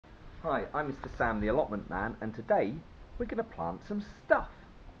Hi, I'm Mr. Sam the Allotment Man, and today we're going to plant some stuff.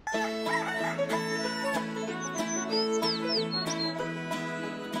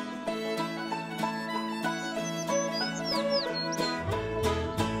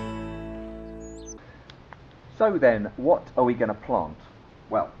 So then, what are we going to plant?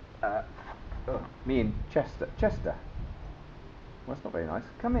 Well, me and Chester. Chester? Well, that's not very nice.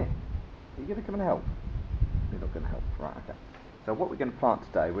 Come here. Are you going to come and help? You're not going to help. Right, okay. So what we're going to plant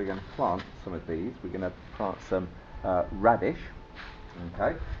today, we're going to plant some of these. We're going to plant some radish,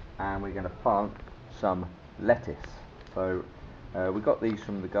 okay, and we're going to plant some lettuce. So we got these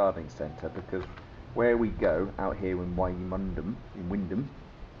from the gardening centre because where we go out here in Wymondham,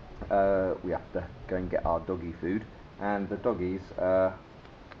 we have to go and get our doggy food, and the doggies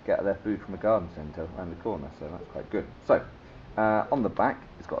get their food from a garden centre around the corner, so that's quite good. So on the back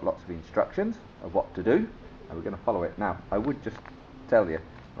it's got lots of instructions of what to do, and we're going to follow it. Now I would just tell you,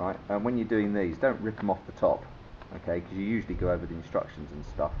 right, when you're doing these, don't rip them off the top, okay, because you usually go over the instructions and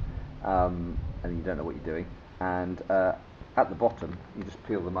stuff, and you don't know what you're doing, and at the bottom you just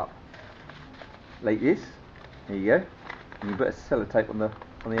peel them up like this. There you go, and you put a sellotape on the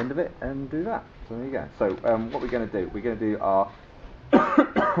end of it and do that. So there you go. So what we're going to do, we're going to do our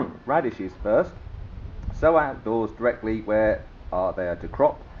radishes first. Sow outdoors directly where they are to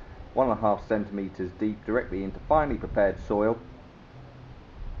crop, 1.5 centimetres deep, directly into finely prepared soil,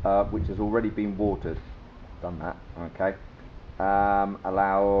 which has already been watered. Done that, okay.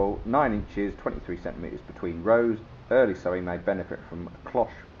 Allow 9 inches, 23 centimetres between rows. Early sowing may benefit from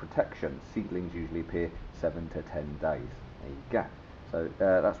cloche protection. Seedlings usually appear 7 to 10 days. There you go. So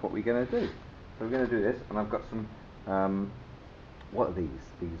that's what we're going to do. So we're going to do this, and I've got some, what are these?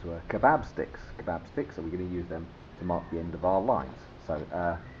 These were kebab sticks. So we're going to use them to mark the end of our lines. So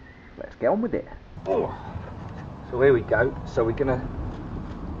let's get on with it. Oh. So here we go. So we're going to,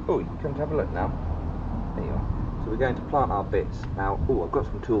 oh, you can come to have a look now. There you are. So we're going to plant our bits. Now, oh, I've got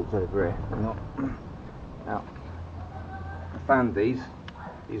some tools over here. Hang on. Now, I found these.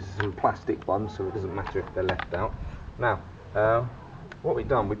 These are some plastic ones, so it doesn't matter if they're left out. Now, what we've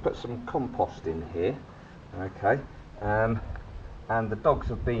done, we put some compost in here, okay, and the dogs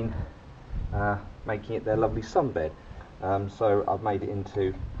have been making it their lovely sunbed, so I've made it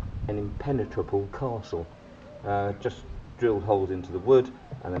into an impenetrable castle. Just drilled holes into the wood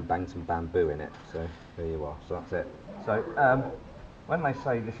and then banged some bamboo in it, so there you are. So that's it. So when they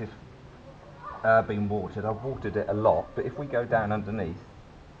say this is been watered, I've watered it a lot, but if we go down underneath,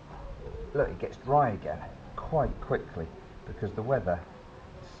 look, it gets dry again quite quickly because the weather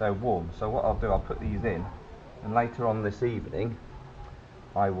is so warm. So what I'll do, I'll put these in, and later on this evening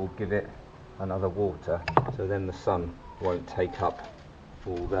I will give it another water, so then the sun won't take up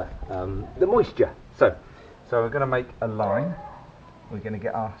all the moisture. So we're going to make a line. We're going to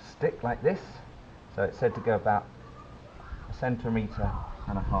get our stick like this. So it's said to go about 1.5 centimetres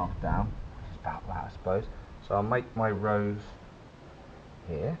down, which is about that, I suppose. So I'll make my rows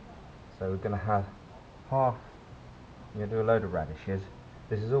here. So we're going to have half. I'm going to do a load of radishes.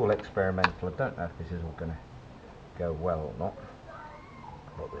 This is all experimental. I don't know if this is all going to go well or not,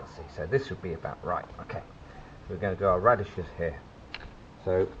 but we'll see. So this should be about right. Okay, so we're going to do our radishes here.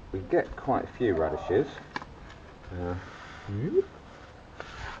 So we get quite a few radishes. There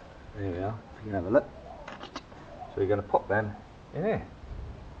we are. If you can have a look. So we're going to pop them in here.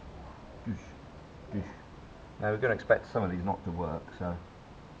 Now we're going to expect some of these not to work, so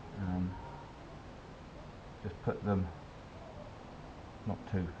just put them not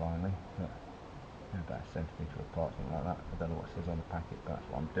too finely, but about 1 centimetre apart, something like that. I don't know what it says on the packet, but that's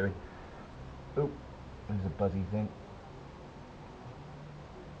what I'm doing. Oh, there's a buzzy thing.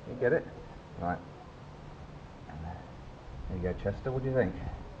 You get it? Right. There you go, Chester. What do you think?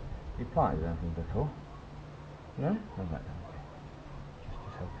 You planted anything before? No? Oh, right. Okay.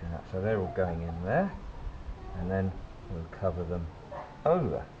 Just helping that. So they're all going in there, and then we'll cover them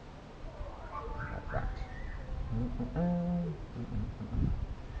over like that.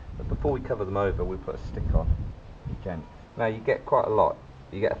 But before we cover them over, we put a stick on each end. Now you get quite a lot.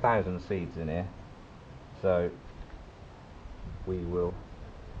 You get 1,000 seeds in here, so we will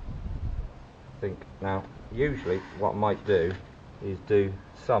think. Now usually what I might do is do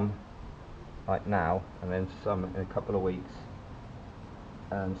some like now and then some in a couple of weeks,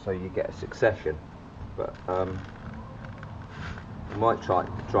 and so you get a succession. But we might try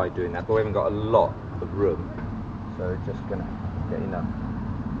doing that, but we haven't got a lot of room, so we're just gonna get enough.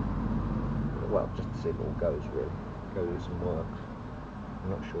 Well, just to see if it all goes, really. Go do some work. I'm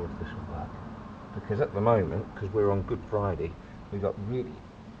not sure if this will work, because at the moment, because we're on Good Friday, we've got really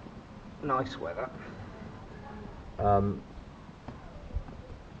nice weather.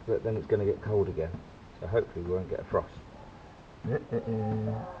 but then it's going to get cold again, so hopefully we won't get a frost. There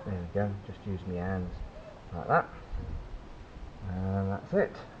we go, just use my hands like that, and that's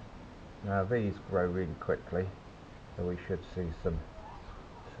it. Now these grow really quickly, so we should see some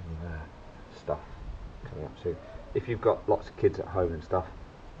stuff coming up soon. If you've got lots of kids at home and stuff,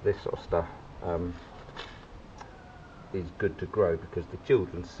 this sort of stuff is good to grow, because the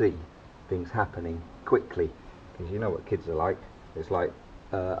children see things happening quickly, because you know what kids are like. It's like,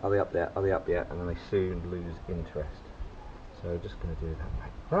 are they up there, are they up yet, and then they soon lose interest. So just going to do that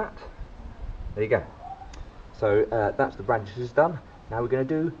like that. There you go. So that's the radishes done. Now we're going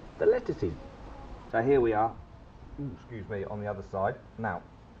to do the lettuces. So here we are, excuse me, on the other side. Now,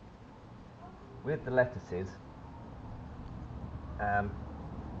 with the lettuces,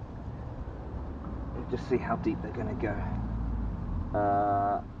 just see how deep they're going to go.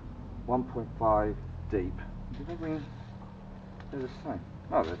 1.5 deep. Did they bring? They're the same.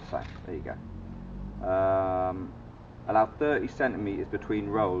 Oh, they're the same. There you go. Allow 30 centimeters between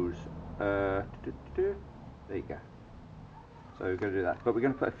rows. There you go. So we're going to do that, but we're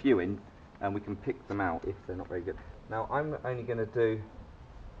going to put a few in, and we can pick them out if they're not very good. Now I'm only going to do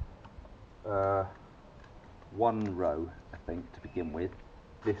one row, I think, to begin with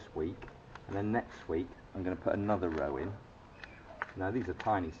this week, and then next week I'm going to put another row in. Now these are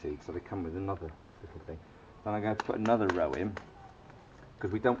tiny seeds, so they come with another little thing. Then I'm going to put another row in,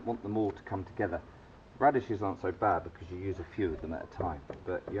 because we don't want them all to come together. Radishes aren't so bad because you use a few of them at a time,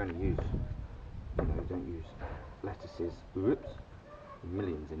 but you only use, you don't use lettuces, whoops,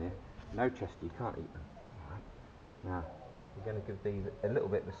 millions in here. No, Chester, you can't eat them. Alright. Now, we're going to give these a little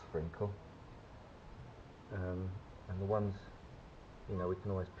bit of a sprinkle, and the ones, we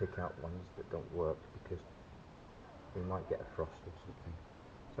can always pick out ones that don't work, because we might get a frost or something.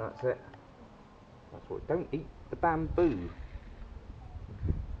 So that's it. That's what. Don't eat the bamboo.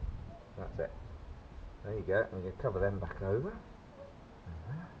 That's it. There you go. I'm going to cover them back over.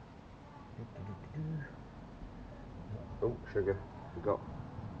 Oh, sugar. Forgot.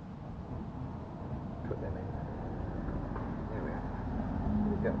 Put them in. There we are.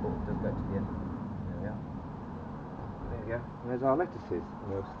 There we go. Oh, it does go to the end. There we are. There you go. And there's our lettuces.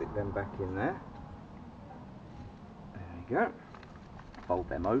 And we'll stick them back in there. There we go. Fold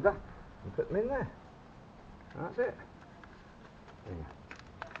them over and put them in there. That's it. There you go.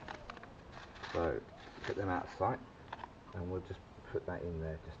 So put them out of sight, and we'll just put that in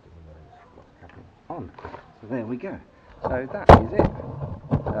there just to know what's happening on. So there we go. So that is it.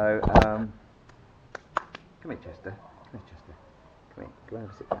 So come here, Chester. Come here, Chester. Come here. Go and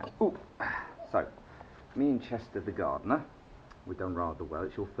have a sit down. Ooh. So me and Chester the gardener, we've done rather well.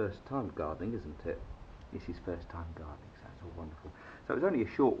 It's your first time gardening, isn't it? This is first time gardening, so that's all wonderful. So it was only a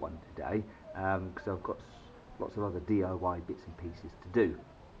short one today, because I've got lots of other DIY bits and pieces to do.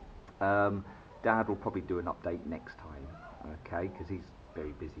 Dad will probably do an update next time, okay, because he's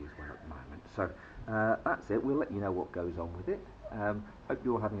very busy as well at the moment. So that's it. We'll let you know what goes on with it. Hope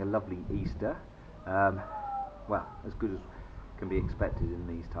you're all having a lovely Easter. Well, as good as can be expected in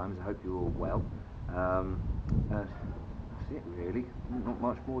these times. I hope you're all well. That's it, really. Not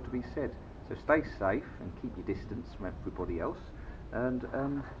much more to be said. So stay safe and keep your distance from everybody else. And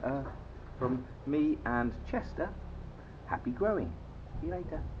from me and Chester, happy growing. See you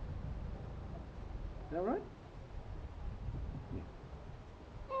later. Is that right?